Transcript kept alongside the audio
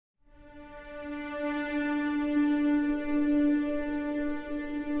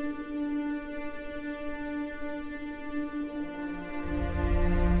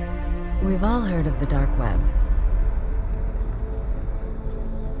We've all heard of the dark web.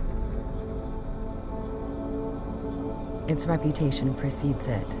 Its reputation precedes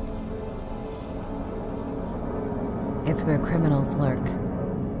it. It's where criminals lurk.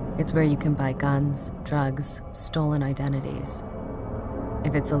 It's where you can buy guns, drugs, stolen identities.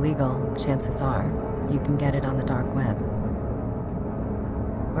 If it's illegal, chances are you can get it on the dark web.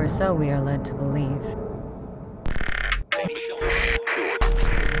 Or so we are led to believe.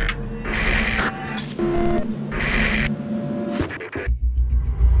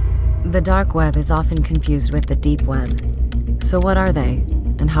 The dark web is often confused with the deep web. So what are they,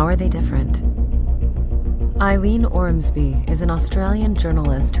 and how are they different? Eileen Ormsby is an Australian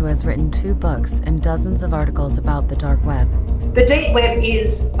journalist who has written 2 books and dozens of articles about the dark web. The deep web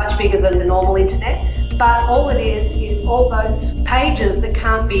is much bigger than the normal internet, but all it is all those pages that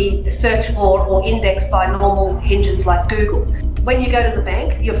can't be searched for or indexed by normal engines like Google. When you go to the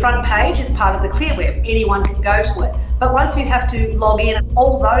bank, your front page is part of the clear web. Anyone can go to it. But once you have to log in,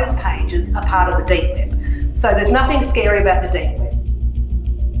 all those pages are part of the deep web. So there's nothing scary about the deep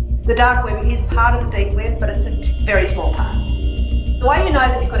web. The dark web is part of the deep web, but it's a very small part. The way you know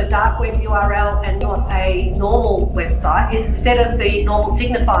that you've got a dark web URL and not a normal website is instead of the normal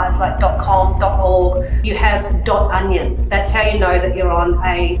signifiers like .com, .org, you have .onion. That's how you know that you're on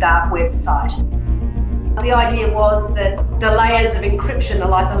a dark website. The idea was that the layers of encryption are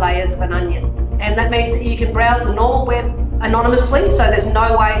like the layers of an onion. And that means that you can browse the normal web anonymously, so there's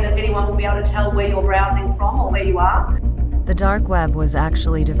no way that anyone will be able to tell where you're browsing from or where you are. The dark web was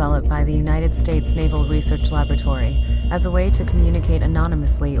actually developed by the United States Naval Research Laboratory as a way to communicate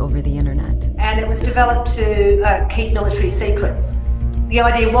anonymously over the internet. And it was developed to keep military secrets. The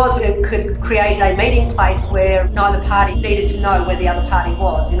idea was it could create a meeting place where neither party needed to know where the other party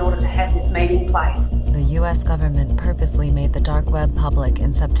was in order to have this meeting place. The U.S. government purposely made the dark web public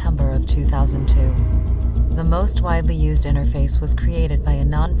in September of 2002. The most widely used interface was created by a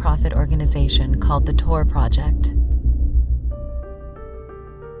non-profit organization called the Tor Project.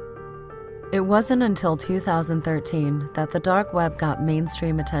 It wasn't until 2013 that the dark web got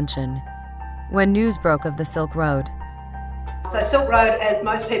mainstream attention, when news broke of the Silk Road. So Silk Road, as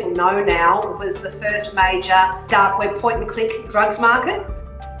most people know now, was the first major dark web point-and-click drugs market.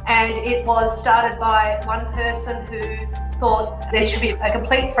 And it was started by one person who thought there should be a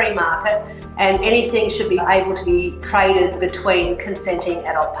complete free market and anything should be able to be traded between consenting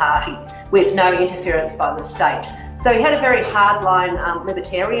adult parties with no interference by the state. So he had a very hardline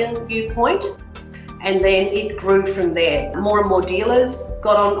libertarian viewpoint, and then it grew from there. More and more dealers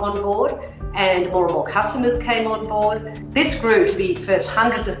got on board, and more customers came on board. This grew to be first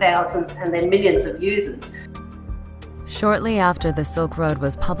hundreds of thousands and then millions of users. Shortly after the Silk Road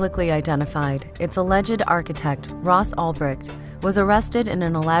was publicly identified, its alleged architect, Ross Ulbricht, was arrested in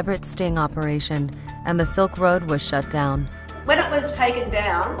an elaborate sting operation, and the Silk Road was shut down. When it was taken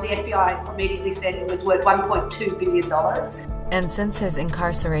down, the FBI immediately said it was worth $1.2 billion. And since his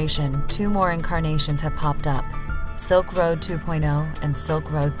incarceration, 2 more incarnations have popped up: Silk Road 2.0 and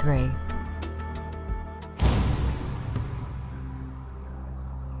Silk Road 3.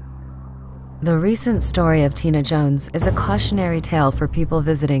 The recent story of Tina Jones is a cautionary tale for people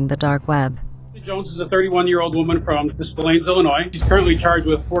visiting the dark web. Jones is a 31-year-old woman from Des Plaines, Illinois. She's currently charged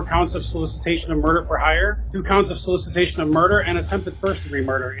with 4 counts of solicitation of murder for hire, 2 counts of solicitation of murder, and attempted first-degree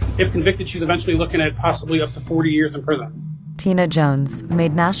murder. If convicted, she's eventually looking at possibly up to 40 years in prison. Tina Jones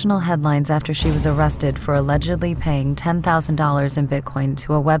made national headlines after she was arrested for allegedly paying $10,000 in Bitcoin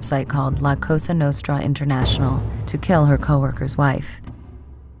to a website called La Cosa Nostra International to kill her coworker's wife.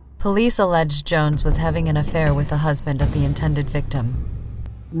 Police alleged Jones was having an affair with the husband of the intended victim.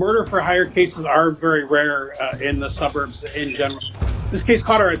 Murder for hire cases are very rare in the suburbs in general. This case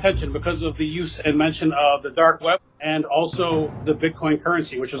caught our attention because of the use and mention of the dark web and also the Bitcoin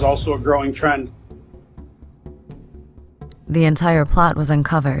currency, which is also a growing trend. The entire plot was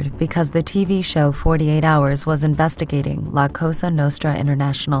uncovered because the TV show 48 Hours was investigating La Cosa Nostra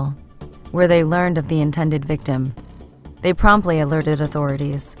International, where they learned of the intended victim. They promptly alerted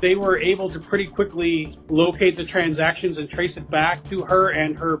authorities. They were able to pretty quickly locate the transactions and trace it back to her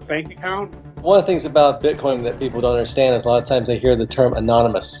and her bank account. One of the things about Bitcoin that people don't understand is a lot of times they hear the term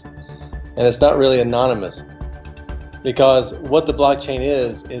anonymous, and it's not really anonymous. Because what the blockchain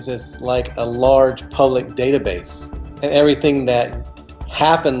is it's like a large public database, and everything that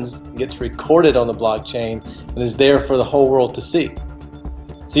happens gets recorded on the blockchain and is there for the whole world to see.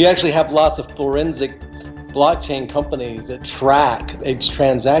 So you actually have lots of forensic blockchain companies that track a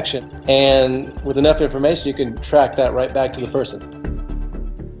transaction, and with enough information you can track that right back to the person.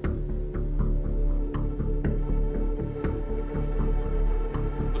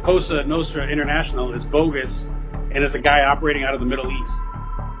 Cosa Nostra International is bogus and is a guy operating out of the Middle East.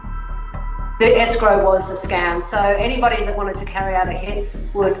 The escrow was the scam. So anybody that wanted to carry out a hit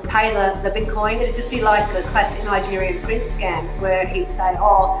would pay the Bitcoin. It'd just be like the classic Nigerian prince scams where he'd say,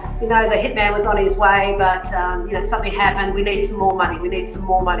 oh, you know, the hitman was on his way, but, you know, something happened. We need some more money. We need some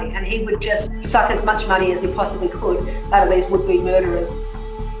more money. And he would just suck as much money as he possibly could out of these would-be murderers.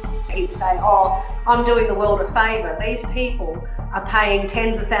 He'd say, oh, I'm doing the world a favour. These people are paying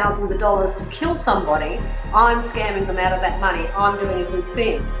tens of thousands of dollars to kill somebody. I'm scamming them out of that money. I'm doing a good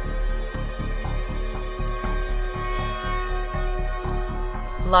thing.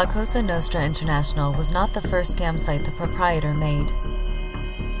 La Cosa Nostra International was not the first scam site the proprietor made.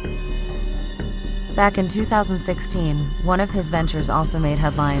 Back in 2016, one of his ventures also made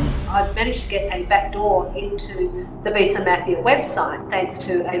headlines. I managed to get a backdoor into the Visa Mafia website thanks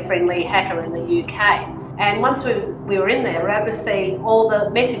to a friendly hacker in the UK. And once we were in there, we were able to see all the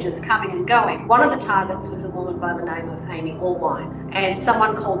messages coming and going. One of the targets was a woman by the name of Amy Allwine, and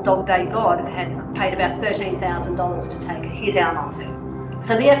someone called Dog Day God had paid about $13,000 to take a hit out on her.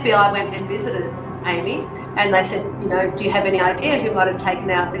 So the FBI went and visited Amy, and they said, you know, do you have any idea who might have taken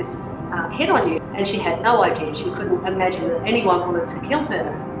out this hit on you? And she had no idea. She couldn't imagine that anyone wanted to kill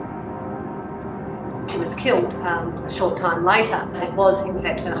her. She was killed a short time later. It was, in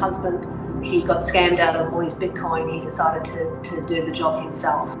fact, her husband. He got scammed out of all his Bitcoin. He decided to do the job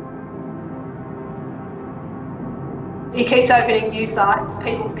himself. He keeps opening new sites.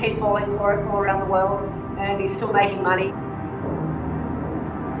 People keep falling for it all around the world, and he's still making money.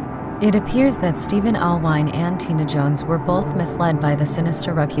 It appears that Stephen Allwine and Tina Jones were both misled by the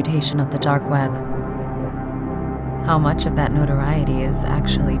sinister reputation of the dark web. How much of that notoriety is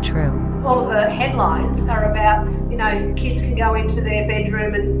actually true? All of the headlines are about, you know, kids can go into their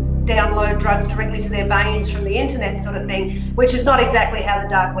bedroom and download drugs directly to their veins from the internet sort of thing, which is not exactly how the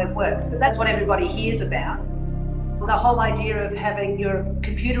dark web works, but that's what everybody hears about. The whole idea of having your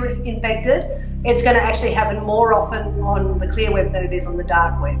computer infected, it's going to actually happen more often on the clear web than it is on the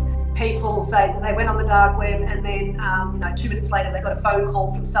dark web. People say that they went on the dark web and then, you know, 2 minutes later they got a phone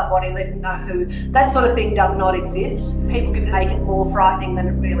call from somebody and they didn't know who. That sort of thing does not exist. People can make it more frightening than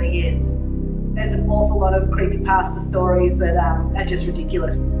it really is. There's an awful lot of creepypasta stories that are just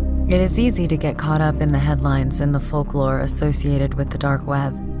ridiculous. It is easy to get caught up in the headlines and the folklore associated with the dark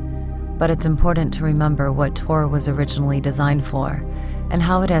web. But it's important to remember what Tor was originally designed for and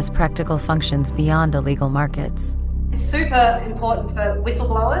how it has practical functions beyond illegal markets. It's super important for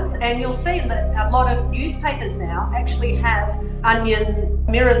whistleblowers, and you'll see that a lot of newspapers now actually have onion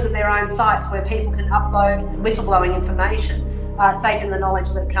mirrors of their own sites where people can upload whistleblowing information, safe in the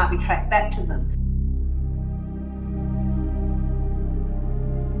knowledge that it can't be tracked back to them.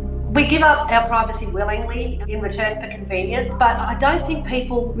 We give up our privacy willingly in return for convenience, but I don't think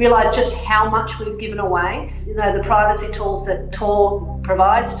people realise just how much we've given away. You know, the privacy tools that Tor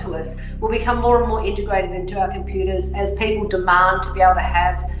provides to us will become more and more integrated into our computers as people demand to be able to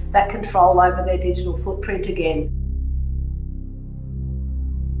have that control over their digital footprint again.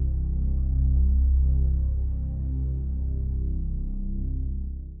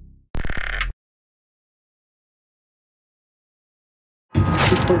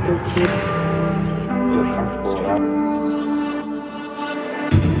 Keep